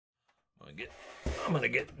I'm gonna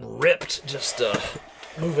get ripped just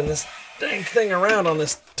moving this dang thing around on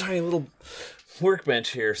this tiny little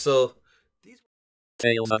workbench here. So these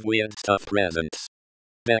Tales of Weird Stuff presents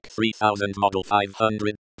DEC 3000 Model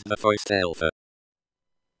 500, the first alpha.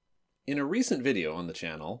 In a recent video on the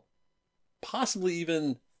channel, possibly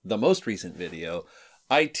even the most recent video,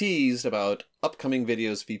 I teased about upcoming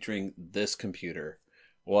videos featuring this computer.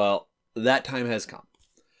 Well, that time has come.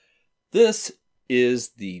 This is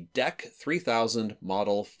the DEC 3000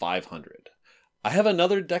 Model 500. I have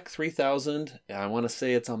another DEC 3000, and I want to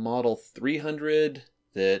say it's a Model 300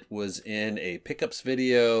 that was in a pickups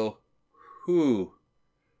video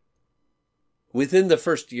within the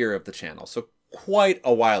first year of the channel. So quite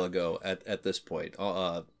a while ago at this point,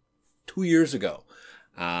 2 years ago.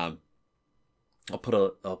 I'll put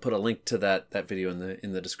a link to that video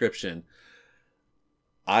in the description.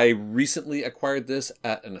 I recently acquired this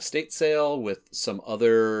at an estate sale with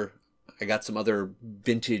I got some other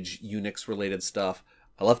vintage UNIX related stuff.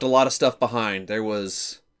 I left a lot of stuff behind.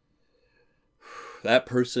 That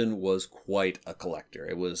person was quite a collector.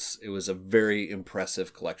 It was a very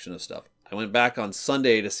impressive collection of stuff. I went back on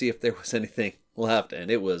Sunday to see if there was anything left,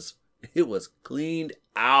 and it was cleaned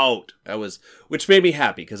out. Which made me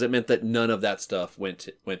happy because it meant that none of that stuff went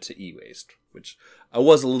to e-waste, which I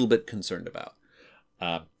was a little bit concerned about.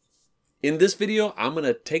 In this video, I'm going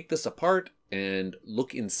to take this apart and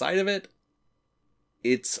look inside of it.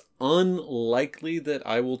 It's unlikely that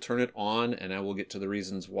I will turn it on, and I will get to the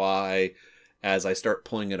reasons why as I start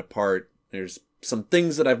pulling it apart. There's some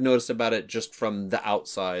things that I've noticed about it just from the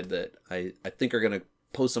outside that I think are going to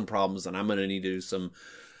pose some problems, and I'm going to need to do some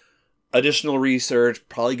additional research,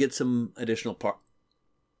 probably get some additional parts.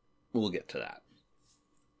 We'll get to that.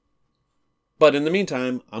 But in the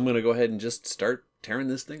meantime, I'm going to go ahead and just start tearing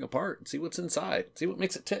this thing apart and see what's inside, see what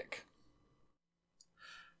makes it tick.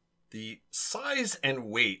 The size and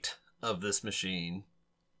weight of this machine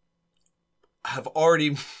have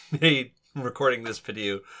already made recording this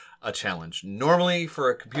video a challenge. Normally for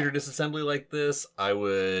a computer disassembly like this, I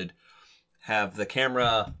would have the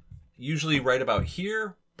camera usually right about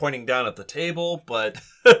here, pointing down at the table, but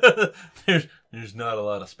there's not a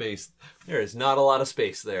lot of space. There is not a lot of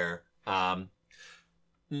space there.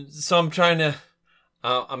 So I'm trying to,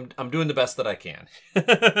 I'm doing the best that I can.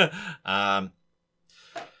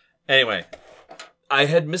 Anyway, I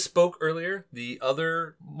had misspoke earlier. The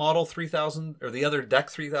other Model 3000, or the other DEC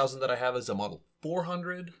 3000 that I have is a Model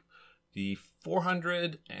 400. The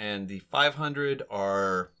 400 and the 500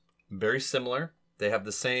 are very similar. They have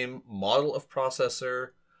the same model of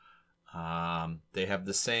processor. They have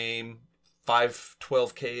the same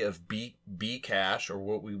 512K of B cache, or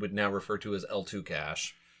what we would now refer to as L2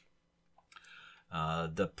 cache.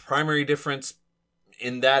 The primary difference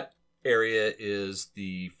in that area is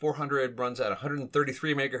the 400 runs at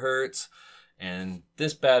 133 megahertz, and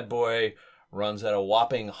this bad boy runs at a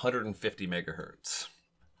whopping 150 megahertz.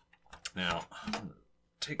 Now,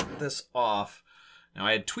 take this off. Now,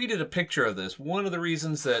 I had tweeted a picture of this. One of the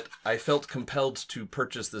reasons that I felt compelled to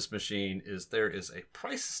purchase this machine is there is a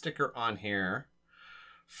price sticker on here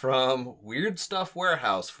from Weird Stuff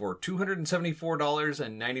Warehouse for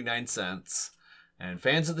 $274.99. And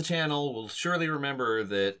fans of the channel will surely remember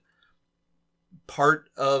that part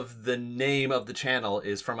of the name of the channel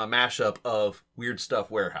is from a mashup of Weird Stuff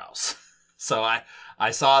Warehouse. So I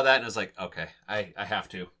saw that and I was like, okay, I have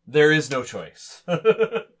to. There is no choice.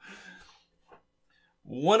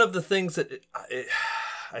 One of the things that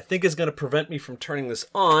I think is going to prevent me from turning this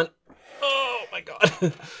on. Oh my God.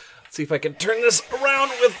 Let's see if I can turn this around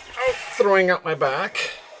without throwing out my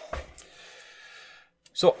back.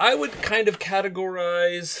 So I would kind of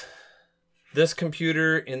categorize this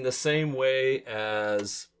computer in the same way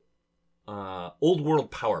as Old World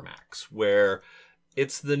Power Macs, where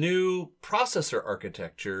it's the new processor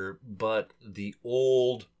architecture, but the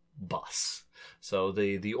old bus. So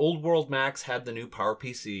the Old World Macs had the new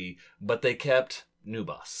PowerPC, but they kept new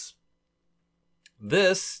bus.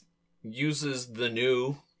 This uses the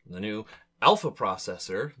new Alpha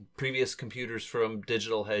processor. Previous computers from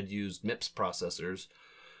Digital had used MIPS processors,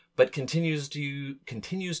 but continues to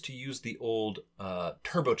use the old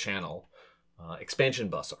turbo channel expansion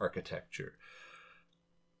bus architecture.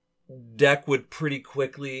 DEC would pretty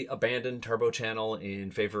quickly abandon turbo channel in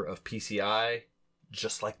favor of PCI,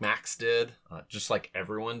 just like Macs did, just like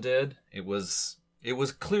everyone did. It was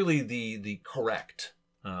clearly the correct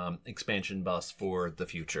expansion bus for the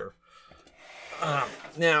future.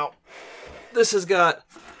 Now, this has got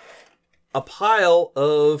a pile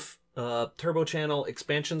of turbo channel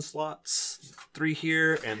expansion slots, 3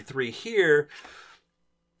 here and 3 here.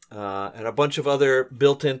 and a bunch of other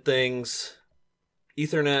built-in things.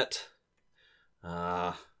 Ethernet.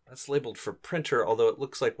 That's labeled for printer, although it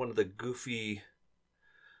looks like one of the goofy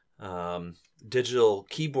digital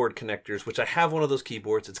keyboard connectors, which I have one of those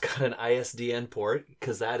keyboards. It's got an ISDN port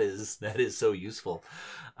because that is so useful.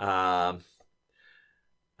 I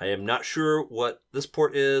am not sure what this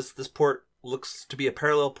port is. This port looks to be a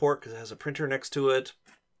parallel port because it has a printer next to it.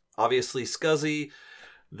 Obviously SCSI.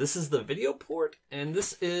 This is the video port, and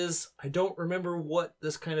this is, I don't remember what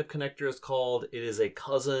this kind of connector is called. It is a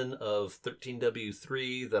cousin of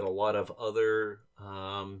 13W3 that a lot of other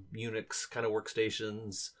UNIX kind of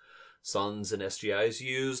workstations, Suns and SGIs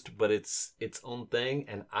used, but it's its own thing,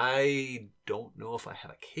 and I don't know if I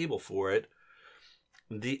have a cable for it.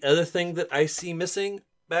 The other thing that I see missing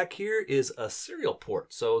back here is a serial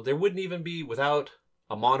port, so there wouldn't even be, without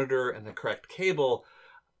a monitor and the correct cable,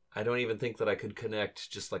 I don't even think that I could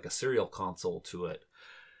connect just like a serial console to it.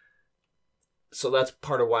 So that's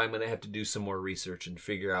part of why I'm going to have to do some more research and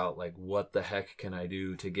figure out like what the heck can I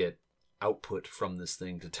do to get output from this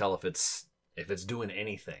thing to tell if it's doing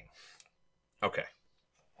anything. Okay.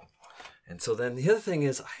 And so then the other thing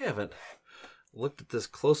is I haven't looked at this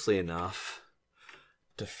closely enough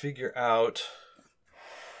to figure out.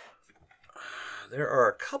 There are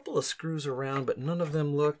a couple of screws around, but none of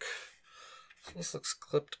them look. So this looks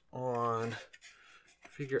clipped on.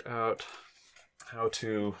 Figure out how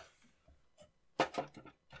to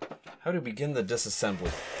begin the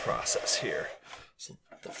disassembly process here. So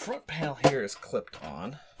the front panel here is clipped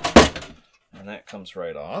on, and that comes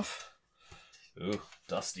right off. Ooh,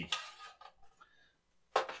 dusty.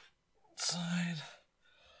 Side.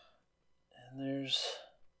 And there's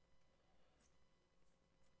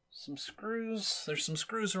some screws. There's some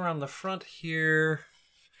screws around the front here.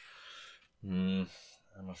 I'm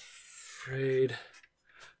afraid.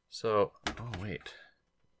 So, oh wait.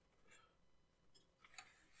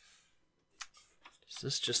 Does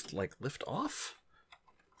this just like lift off?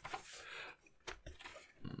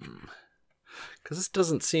 Because this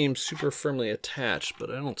doesn't seem super firmly attached, but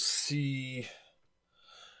I don't see.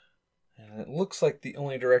 And it looks like the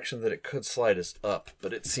only direction that it could slide is up,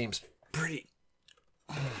 but it seems pretty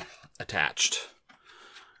attached.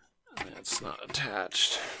 It's not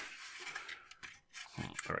attached.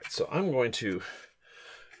 All right, so I'm going to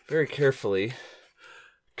very carefully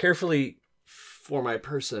for my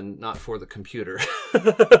person, not for the computer.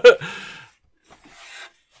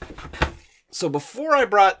 So before I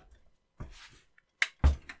brought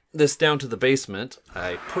this down to the basement,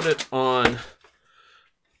 I put it on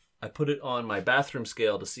my bathroom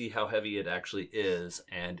scale to see how heavy it actually is,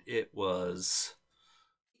 and it was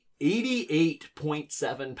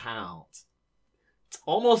 88.7 pounds. It's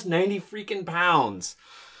almost 90 freaking pounds.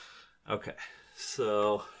 Okay,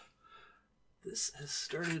 so this has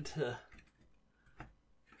started to...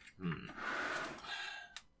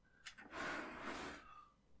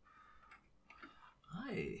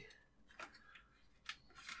 I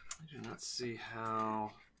do not see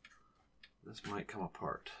how this might come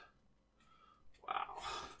apart. Wow.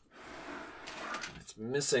 It's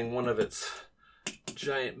missing one of its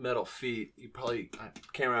giant metal feet.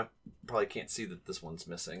 Camera probably can't see that this one's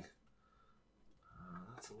missing.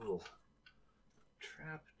 That's a little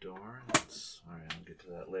trap door. Alright, I'll get to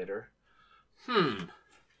that later.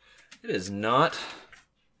 It is not.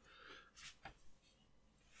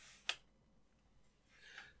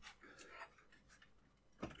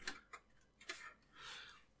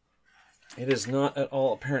 It is not at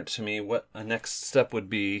all apparent to me what a next step would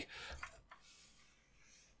be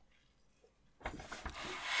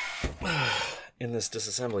in this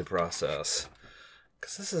disassembly process.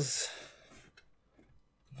 Because this is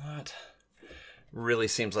not... Really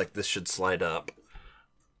seems like this should slide up.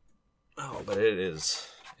 Oh, but it is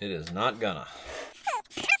not gonna.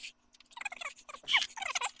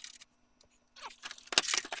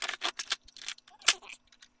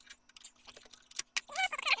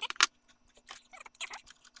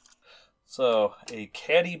 So, a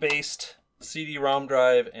caddy-based CD-ROM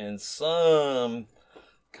drive and some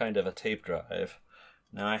kind of a tape drive.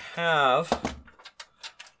 Now I have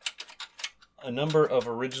a number of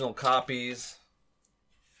original copies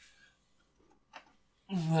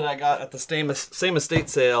that I got at the same estate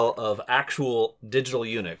sale of actual digital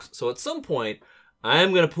UNIX. So at some point,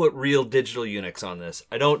 I'm going to put real digital UNIX on this.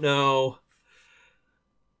 I don't know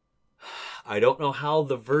how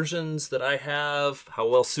the versions that I have, how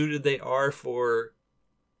well suited they are for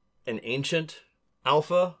an ancient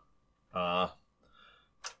alpha.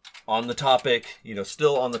 On the topic,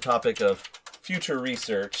 still on the topic of future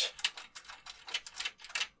research.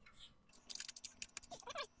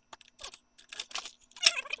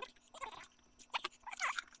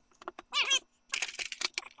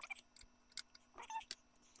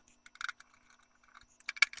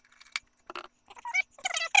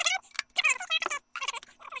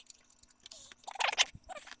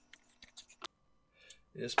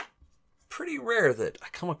 pretty rare that I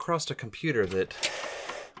come across a computer that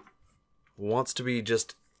wants to be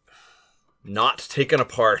just not taken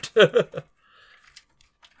apart. I'm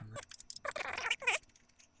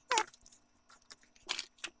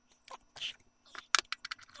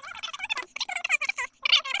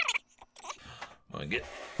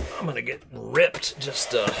gonna get ripped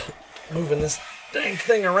just moving this dang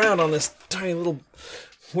thing around on this tiny little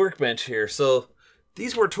workbench here. So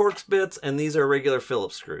these were Torx bits and these are regular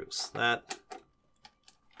Phillips screws. That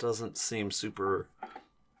doesn't seem super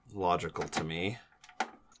logical to me. I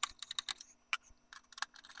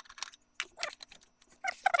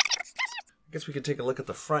guess we could take a look at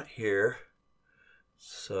the front here.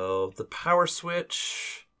 So the power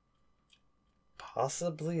switch,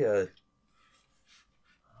 possibly a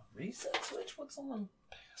reset switch? What's on the...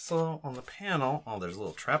 So on the panel, oh, there's a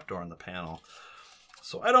little trapdoor on the panel.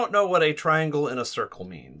 So I don't know what a triangle and a circle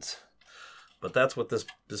means, but that's what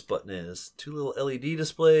this button is. Two little LED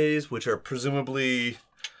displays, which are presumably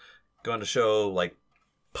going to show like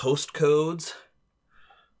post codes.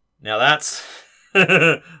 Now that's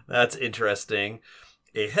that's interesting.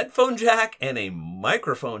 A headphone jack and a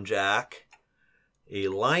microphone jack. A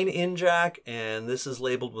line-in jack, and this is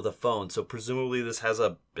labeled with a phone, so presumably this has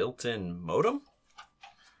a built-in modem?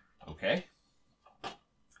 Okay.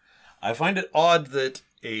 I find it odd that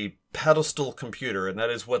a pedestal computer, and that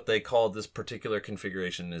is what they called this particular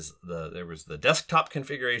configuration, is there was the desktop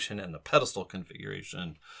configuration and the pedestal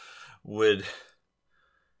configuration, would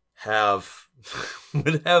have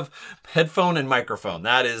headphone and microphone.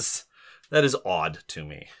 That is odd to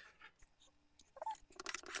me.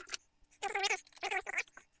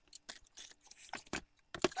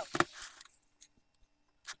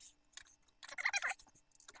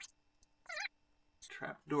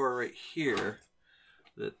 Trapdoor right here.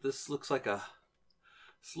 That this looks like an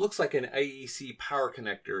IEC power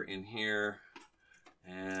connector in here,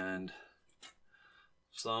 and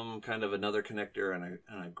some kind of another connector and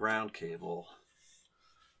a ground cable.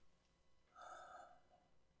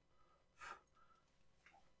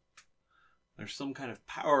 There's some kind of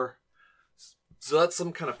power. So that's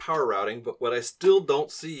some kind of power routing, but what I still don't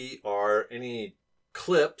see are any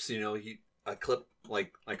clips, you know, a clip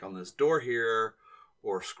like on this door here,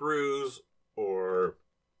 or screws, or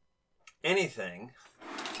anything.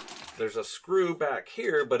 There's a screw back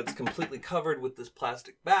here, but it's completely covered with this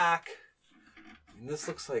plastic back. And this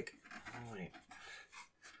looks like, oh wait,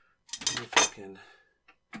 let me see if I can,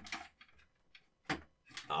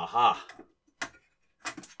 aha.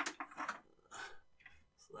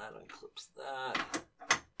 So that unclips that.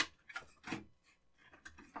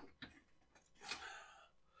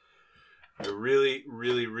 I really,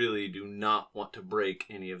 really, really do not want to break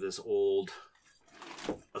any of this old,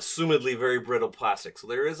 assumedly very brittle plastic. So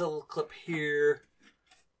there is a little clip here.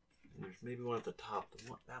 And there's maybe one at the top.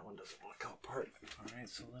 That one doesn't want to come apart. All right,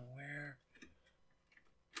 so then where?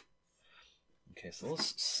 Okay, so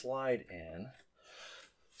let's slide in.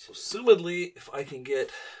 So assumedly, if I can get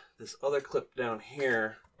this other clip down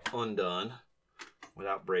here undone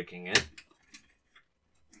without breaking it,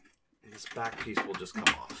 this back piece will just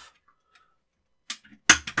come off.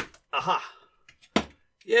 Aha!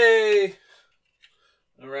 Yay!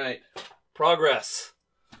 All right, progress.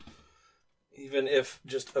 Even if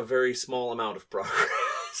just a very small amount of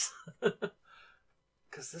progress.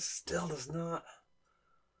 Because this still does not...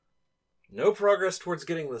 No progress towards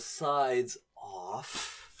getting the sides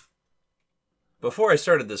off. Before I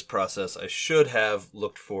started this process, I should have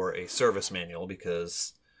looked for a service manual,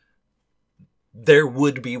 because there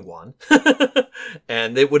would be one.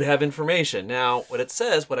 And it would have information. Now, what it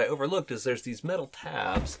says, what I overlooked, is there's these metal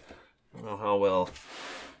tabs. I don't know how well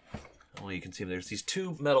you can see them. There's these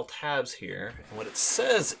two metal tabs here. And what it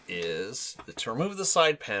says is that to remove the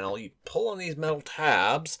side panel, you pull on these metal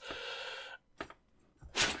tabs.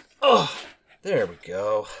 Oh, there we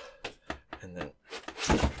go. And then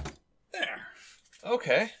there.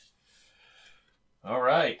 Okay. All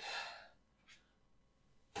right.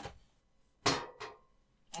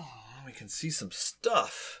 We can see some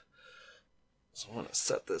stuff. So I want to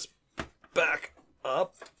set this back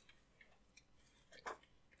up.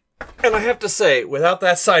 And I have to say, without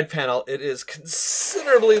that side panel, it is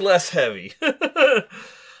considerably less heavy.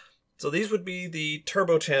 So these would be the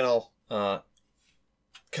turbo channel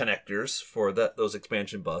connectors for those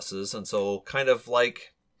expansion buses. And so kind of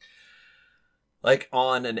like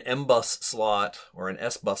on an M-bus slot or an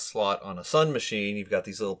S-bus slot on a Sun machine, you've got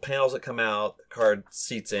these little panels that come out, the card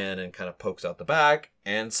seats in and kind of pokes out the back.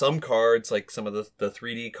 And some cards, like some of the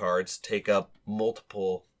 3D cards, take up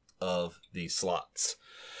multiple of these slots.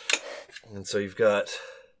 And so you've got,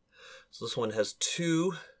 so this one has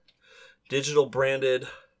two digital branded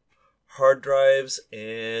hard drives,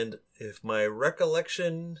 and if my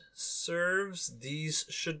recollection serves, these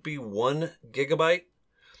should be 1 gigabyte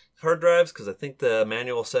hard drives, because I think the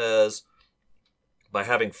manual says by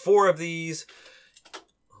having 4 of these,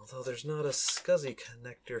 although there's not a SCSI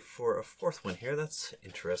connector for a 4th one here, that's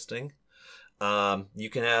interesting. You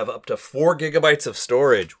can have up to 4 gigabytes of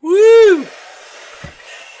storage. Woo!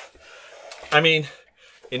 I mean,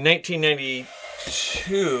 in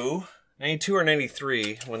 1992 or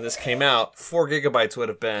 93, when this came out, 4 gigabytes would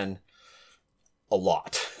have been a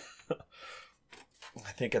lot.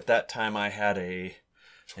 I think at that time I had I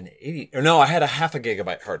had a half a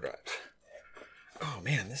gigabyte hard drive. Oh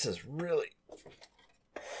man, this is really...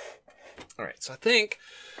 All right, so I think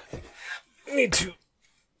I need to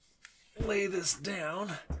lay this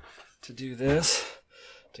down to do this,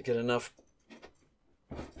 to get enough.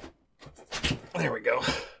 There we go.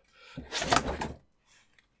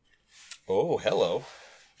 Oh, hello.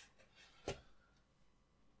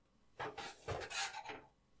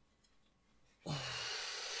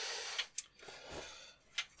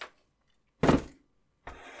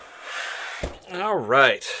 All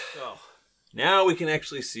right. So now we can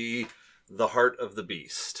actually see the heart of the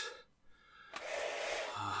beast.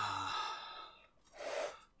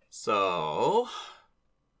 So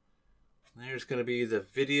there's going to be the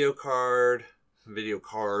video card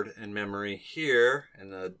and memory here,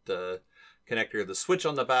 and the connector. The switch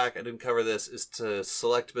on the back, I didn't cover this, is to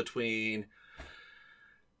select between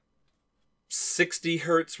 60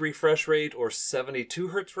 hertz refresh rate or 72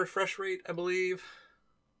 hertz refresh rate, I believe.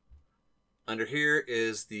 Under here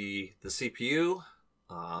is the CPU.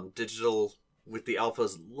 Digital with the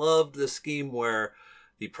alphas loved this scheme where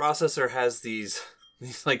the processor has these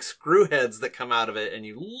like screw heads that come out of it, and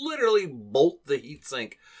you literally bolt the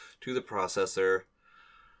heatsink to the processor.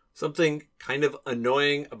 Something kind of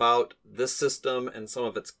annoying about this system and some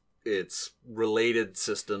of its related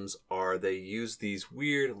systems are they use these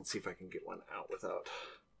weird... Let's see if I can get one out without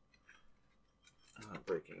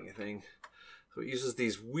breaking anything. So it uses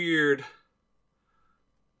these weird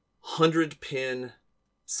 100-pin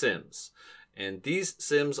SIMs. And these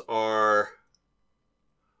SIMs are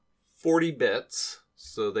 40 bits.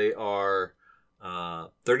 So they are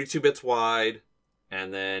 32 bits wide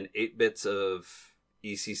and then 8 bits of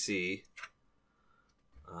ECC.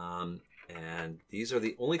 And these are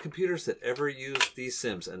the only computers that ever use these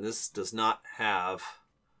SIMs. And this does not have...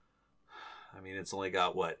 I mean, it's only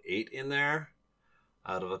got, what, 8 in there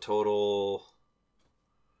out of a total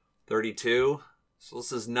 32. So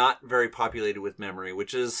this is not very populated with memory,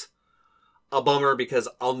 which is a bummer because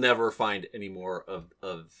I'll never find any more of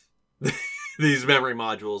these memory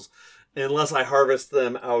modules unless I harvest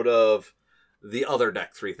them out of the other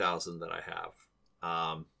DEC 3000 that I have.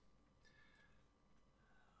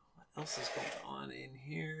 What else is going on in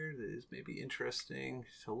here that is maybe interesting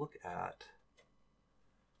to look at?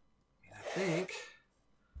 I think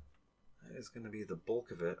that is going to be the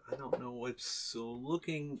bulk of it. I don't know what's... So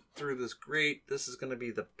looking through this grate, this is going to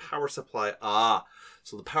be the power supply.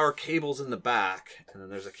 So the power cable's in the back, and then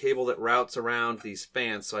there's a cable that routes around these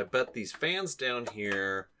fans. So I bet these fans down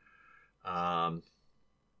here run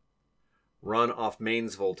off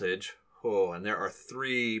mains voltage. Oh, and there are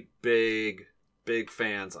 3 big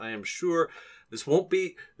fans. I am sure this won't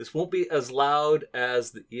be as loud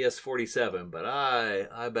as the ES47, but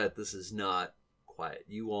I bet this is not quiet.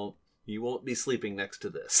 You won't be sleeping next to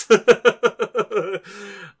this.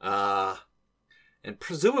 And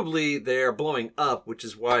presumably they are blowing up, which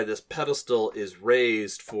is why this pedestal is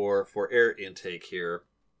raised for air intake here.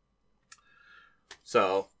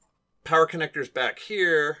 So power connectors back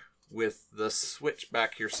here with the switch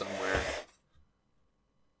back here somewhere.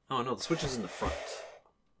 Oh no, the switch is in the front.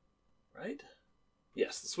 Right?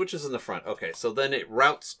 Yes, the switch is in the front. Okay, so then it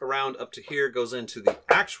routes around up to here, goes into the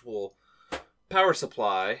actual power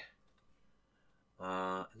supply.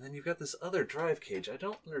 And then you've got this other drive cage. I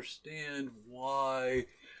don't understand why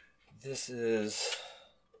this is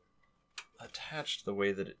attached the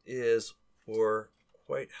way that it is, or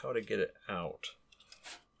quite how to get it out.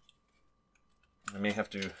 I may have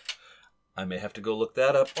to go look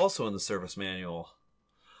that up also in the service manual.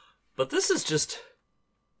 But this is just...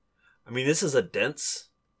 I mean, this is a dense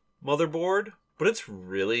motherboard, but it's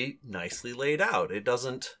really nicely laid out. It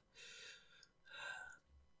doesn't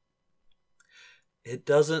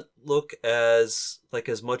look as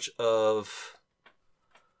much of...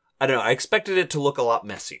 I don't know. I expected it to look a lot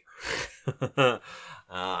messier.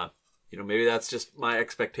 Maybe that's just my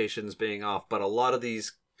expectations being off, but a lot of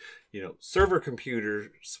these, server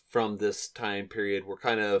computers from this time period were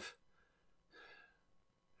kind of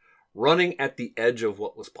running at the edge of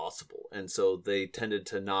what was possible. and so they tended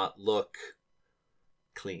to not look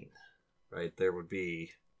clean, right? There would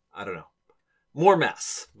be, I don't know, more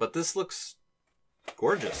mess. But this looks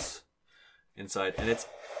gorgeous inside, and it's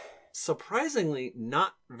surprisingly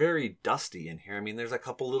not very dusty in here. I mean, there's a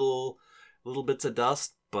couple little bits of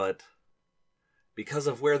dust, but because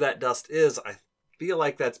of where that dust is, I feel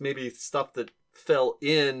like that's maybe stuff that fell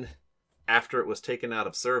in after it was taken out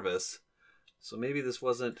of service. So maybe this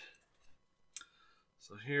wasn't...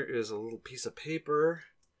 So here is a little piece of paper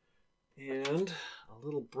and a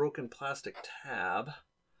little broken plastic tab.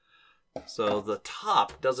 So the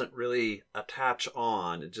top doesn't really attach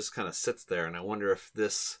on. It just kind of sits there, and I wonder if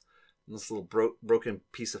this little broken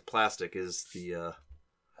piece of plastic is the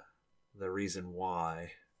reason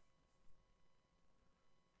why.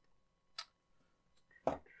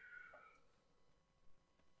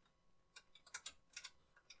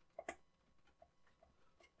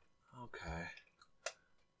 Okay,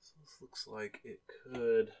 so this looks like it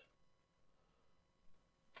could...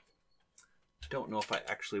 I don't know if I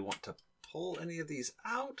actually want to pull any of these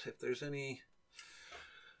out, if there's any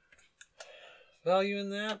value in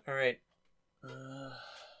that. All right.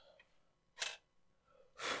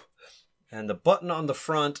 And the button on the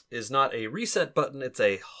front is not a reset button, it's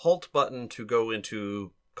a halt button to go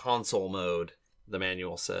into console mode, the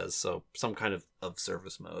manual says. So some kind of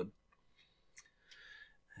service mode.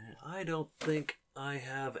 And I don't think I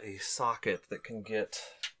have a socket that can get...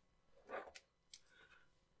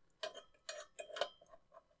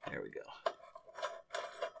 There we go.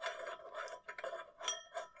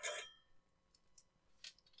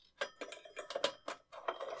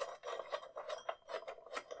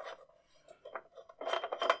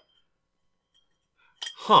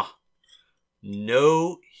 Huh.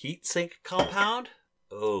 No heatsink compound?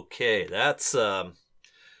 Okay, that's I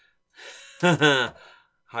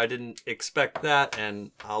didn't expect that,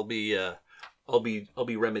 and I'll be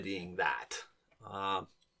remedying that.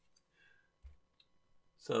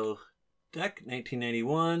 So DEC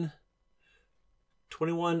 1991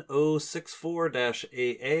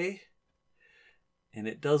 21064-AA, and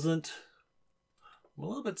it doesn't... I'm a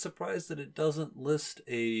little bit surprised that it doesn't list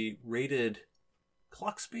a rated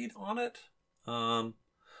clock speed on it.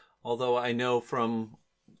 Although I know from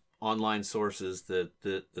online sources that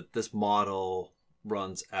this model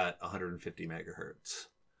runs at 150 megahertz.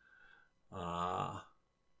 But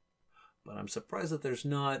I'm surprised that there's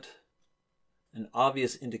not an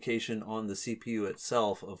obvious indication on the CPU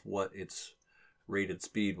itself of what its rated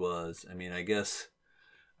speed was. I mean, I guess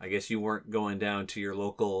you weren't going down to your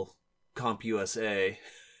local CompUSA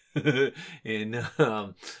in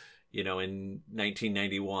you know, in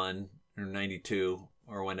 1991 or 92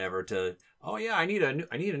 or whenever to, oh yeah, I need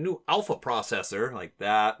a new alpha processor. Like,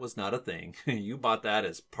 that was not a thing. You bought that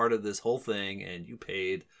as part of this whole thing, and you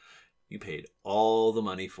paid all the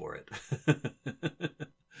money for it.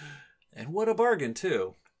 And what a bargain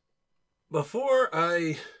too. Before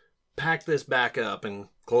I pack this back up and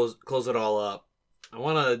close it all up, I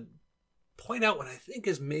want to point out what I think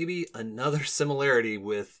is maybe another similarity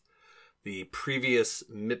with the previous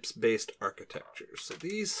MIPS-based architecture. So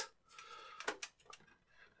these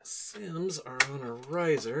Sims are on a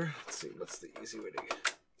riser. Let's see, what's the easy way to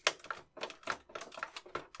get...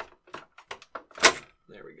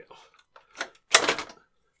 There we go.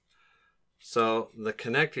 So the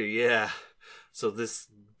connector, yeah. So this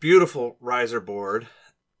beautiful riser board,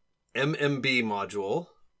 MMB module,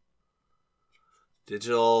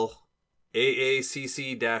 digital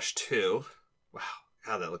AACC-2. Wow,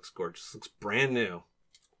 God, that looks gorgeous. Looks brand new.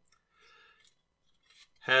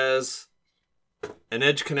 Has an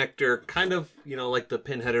edge connector, kind of, you know, like the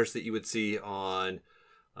pin headers that you would see on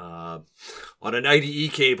an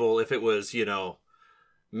IDE cable if it was, you know,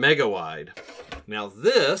 mega wide. Now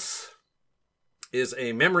this is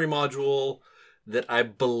a memory module that I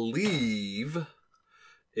believe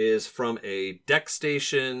is from a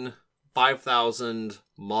DECstation 5000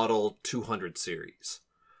 Model 200 series.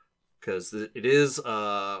 Because it is,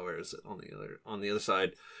 where is it? On the other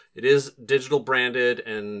side. It is digital branded,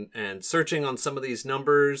 and searching on some of these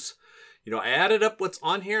numbers, you know, I added up what's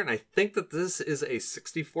on here, and I think that this is a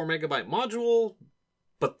 64 megabyte module,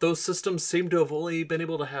 but those systems seem to have only been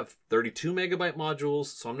able to have 32 megabyte modules,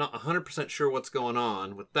 so I'm not 100% sure what's going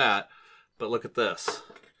on with that. But look at this.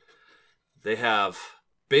 They have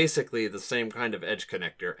basically the same kind of edge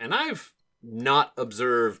connector, and I've not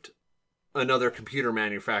observed another computer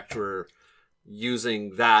manufacturer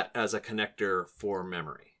using that as a connector for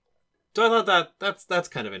memory. So I thought that's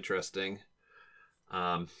kind of interesting.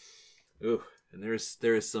 Ooh, and there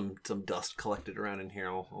is some dust collected around in here.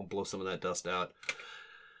 I'll blow some of that dust out.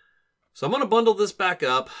 So I'm going to bundle this back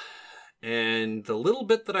up, And the little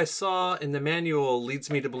bit that I saw in the manual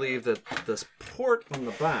leads me to believe that this port on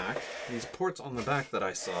the back, these ports on the back that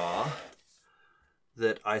I saw,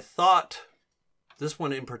 that I thought, this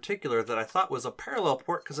one in particular, that I thought was a parallel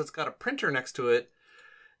port because it's got a printer next to it,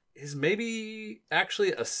 is maybe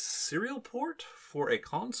actually a serial port for a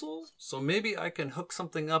console. So maybe I can hook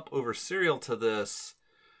something up over serial to this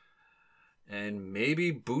and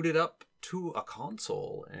maybe boot it up to a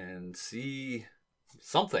console and see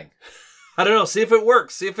something. I don't know, see if it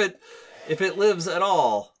works, see if it lives at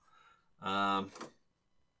all. I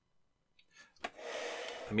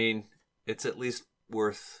mean, it's at least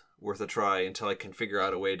worth a try until I can figure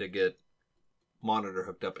out a way to get monitor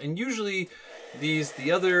hooked up. And usually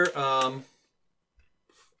the other I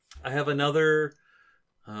have another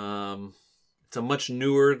it's a much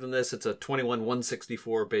newer than this. It's a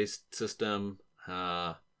 21164 based system.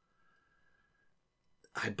 I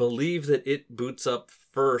believe that it boots up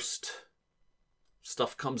first.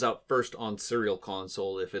 Stuff comes out first on serial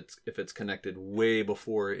console if it's connected way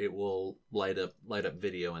before it will light up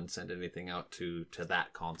video and send anything out to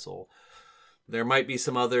that console. There might be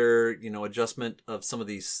some other, adjustment of some of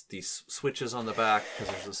these switches on the back,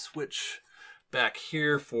 because there's a switch back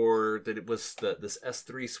here for that. It was this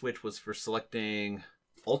S3 switch was for selecting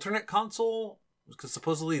alternate console, because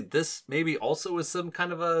supposedly this maybe also is some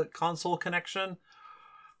kind of a console connection.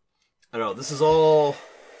 I don't know. This is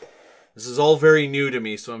all very new to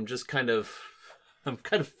me, so I'm kind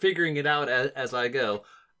of figuring it out as I go,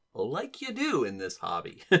 like you do in this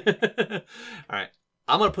hobby. All right,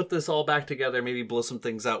 I'm gonna put this all back together, maybe blow some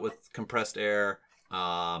things out with compressed air,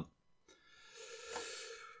 and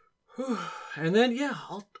then yeah,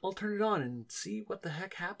 I'll turn it on and see what the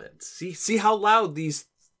heck happens. See how loud these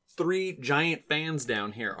 3 giant fans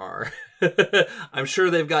down here are. I'm sure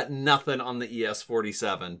they've got nothing on the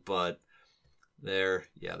ES47, but they're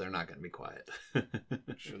not going to be quiet.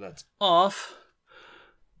 Make sure that's off.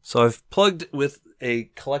 So I've plugged with a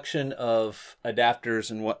collection of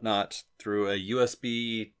adapters and whatnot through a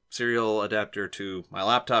USB serial adapter to my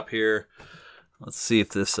laptop here. Let's see if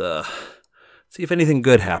this see if anything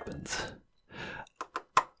good happens.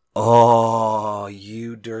 Oh,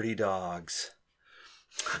 you dirty dogs.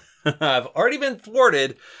 I've already been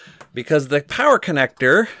thwarted because the power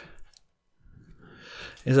connector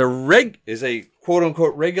is a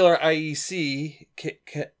quote-unquote regular IEC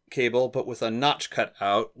cable, but with a notch cut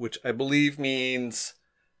out, which I believe means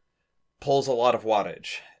pulls a lot of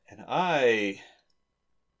wattage.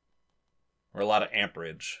 Or a lot of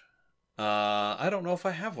amperage. I don't know if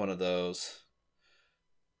I have one of those.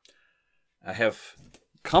 I have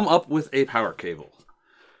come up with a power cable.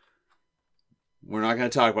 We're not going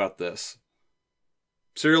to talk about this.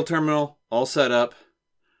 Serial terminal, all set up.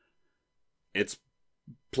 It's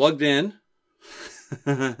plugged in.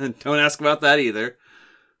 Don't ask about that either.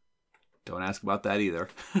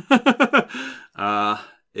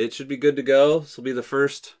 It should be good to go. This will be the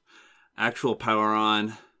first actual power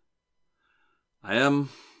on. I am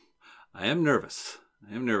nervous.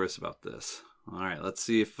 I am nervous about this. All right, let's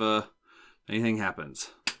see if anything happens.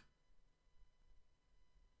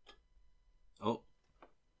 Oh.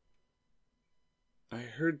 I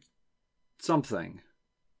heard something.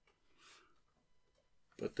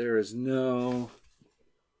 But there is no...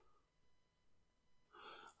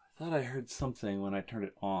 I thought I heard something when I turned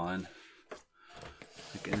it on.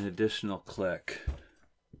 Like an additional click.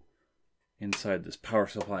 Inside this power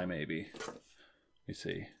supply, maybe. Let me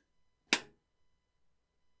see.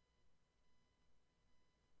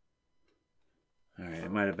 Alright,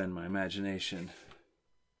 it might have been my imagination.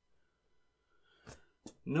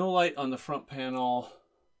 No light on the front panel.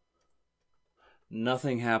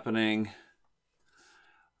 Nothing happening.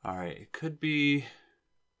 Alright, it could be...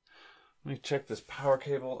 Let me check this power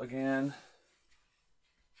cable again.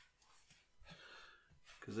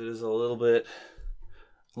 Because it is a little bit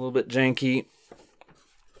janky.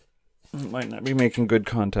 It might not be making good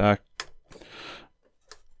contact.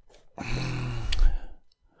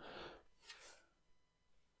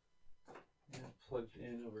 Plugged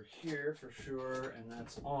in over here for sure, and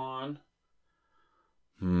that's on.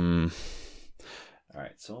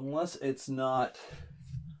 Alright, so unless it's not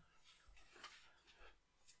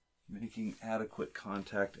making adequate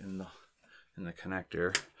contact in the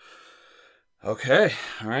connector. Okay,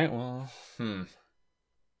 alright, well,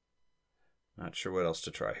 not sure what else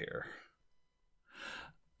to try here.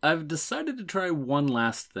 I've decided to try one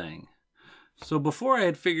last thing. So before I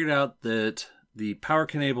had figured out that the power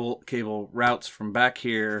cable routes from back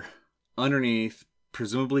here underneath,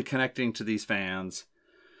 presumably connecting to these fans,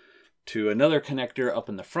 to another connector up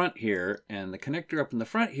in the front here, and the connector up in the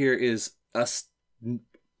front here is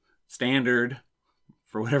standard,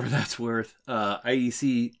 for whatever that's worth,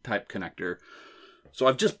 IEC type connector. So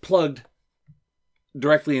I've just plugged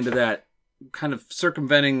directly into that, kind of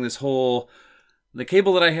circumventing this whole... The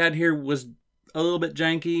cable that I had here was a little bit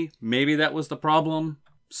janky. Maybe that was the problem.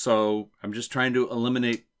 So I'm just trying to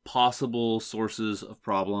eliminate possible sources of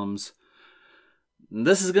problems.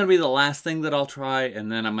 This is going to be the last thing that I'll try, and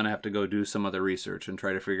then I'm going to have to go do some other research and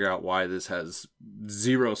try to figure out why this has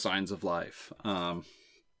zero signs of life.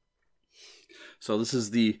 So this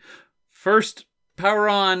is the first power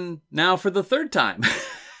on now for the third time.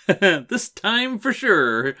 This time for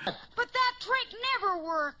sure. But that trick never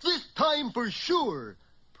worked. This time for sure.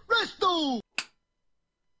 Presto!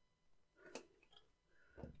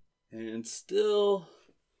 And still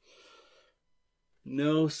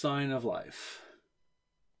no sign of life.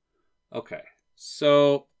 Okay,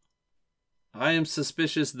 so I am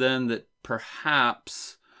suspicious then that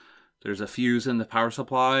perhaps there's a fuse in the power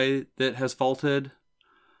supply that has faulted,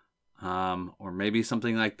 or maybe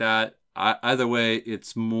something like that. Either way,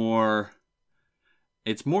 it's more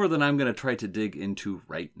than I'm going to try to dig into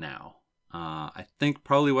right now. I think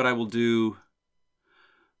probably what I will do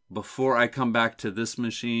before I come back to this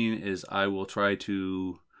machine is I will try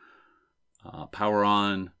to power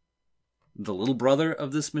on the little brother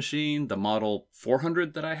of this machine, the model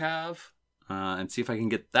 400 that I have, and see if I can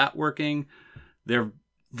get that working. They're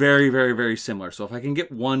very, very, very similar. So if I can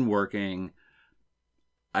get one working,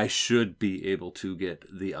 I should be able to get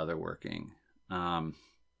the other working.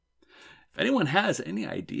 If anyone has any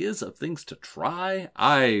ideas of things to try,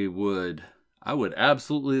 I would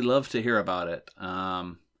absolutely love to hear about it.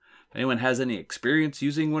 If anyone has any experience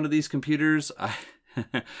using one of these computers,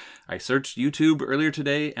 I searched YouTube earlier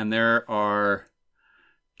today, and there are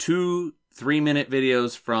 2 3-minute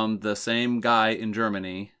videos from the same guy in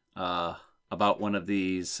Germany about one of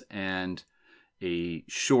these, and a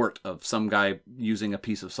short of some guy using a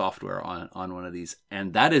piece of software on one of these.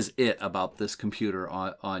 And that is it about this computer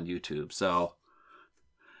on YouTube. So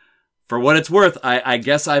for what it's worth, I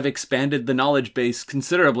guess I've expanded the knowledge base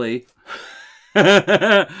considerably.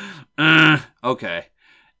 Okay.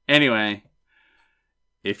 Anyway,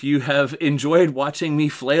 if you have enjoyed watching me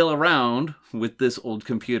flail around with this old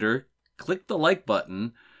computer, click the like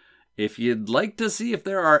button. If you'd like to see if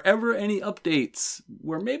there are ever any updates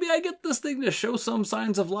where maybe I get this thing to show some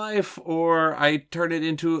signs of life, or I turn it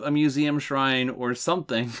into a museum shrine or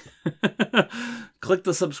something, click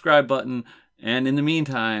the subscribe button. And in the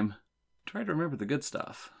meantime, try to remember the good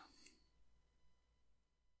stuff.